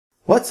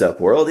What's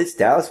up world, it's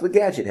Dallas with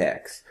Gadget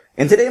Hacks,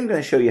 and today I'm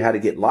going to show you how to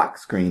get lock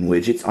screen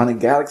widgets on a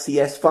Galaxy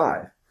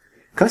S5.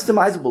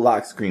 Customizable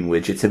lock screen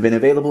widgets have been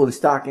available in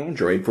stock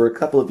Android for a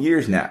couple of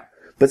years now,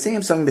 but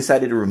Samsung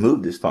decided to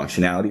remove this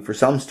functionality for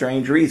some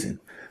strange reason.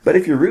 But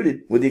if you're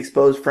rooted with the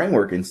Xposed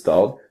Framework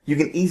installed, you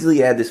can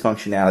easily add this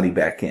functionality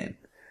back in.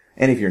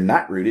 And if you're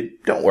not rooted,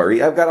 don't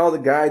worry, I've got all the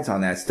guides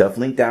on that stuff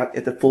linked out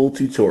at the full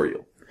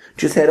tutorial.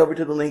 Just head over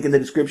to the link in the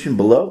description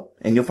below,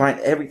 and you'll find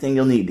everything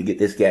you'll need to get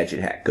this gadget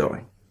hack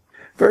going.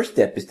 First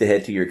step is to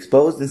head to your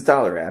Xposed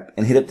installer app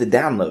and hit up the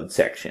download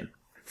section.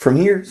 From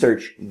here,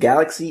 search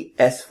Galaxy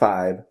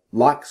S5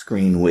 Lock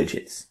Screen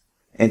Widgets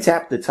and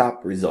tap the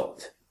top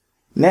result.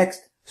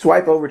 Next,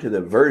 swipe over to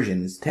the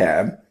Versions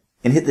tab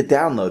and hit the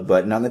download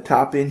button on the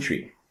top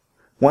entry.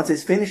 Once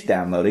it's finished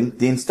downloading,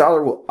 the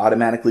installer will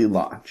automatically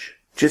launch.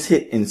 Just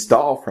hit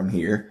Install from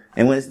here,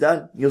 and when it's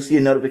done, you'll see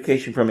a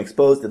notification from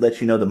Xposed that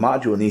lets you know the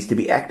module needs to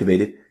be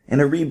activated and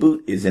a reboot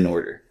is in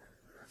order.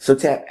 So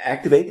tap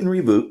Activate and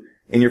Reboot,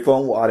 and your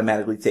phone will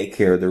automatically take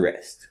care of the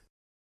rest.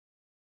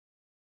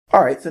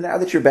 Alright, so now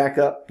that you're back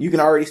up, you can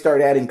already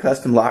start adding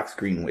custom lock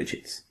screen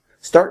widgets.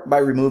 Start by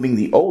removing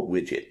the old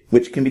widget,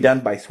 which can be done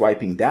by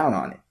swiping down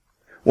on it.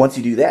 Once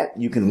you do that,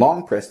 you can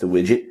long press the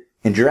widget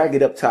and drag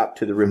it up top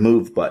to the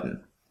Remove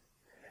button.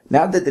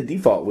 Now that the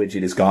default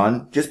widget is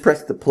gone, just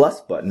press the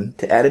plus button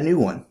to add a new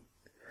one.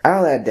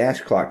 I'll add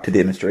Dash Clock to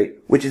demonstrate,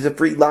 which is a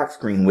free lock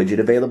screen widget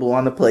available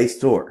on the Play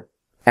Store.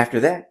 After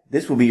that,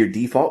 this will be your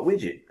default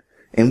widget.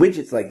 And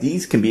widgets like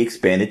these can be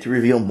expanded to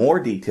reveal more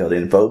detailed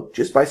info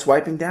just by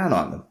swiping down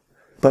on them.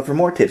 But for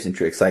more tips and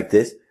tricks like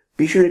this,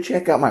 be sure to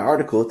check out my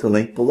article at the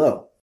link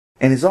below.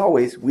 And as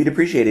always, we'd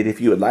appreciate it if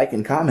you would like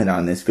and comment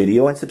on this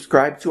video and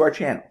subscribe to our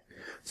channel.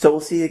 So we'll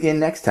see you again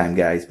next time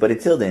guys, but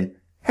until then,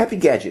 happy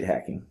gadget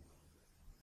hacking!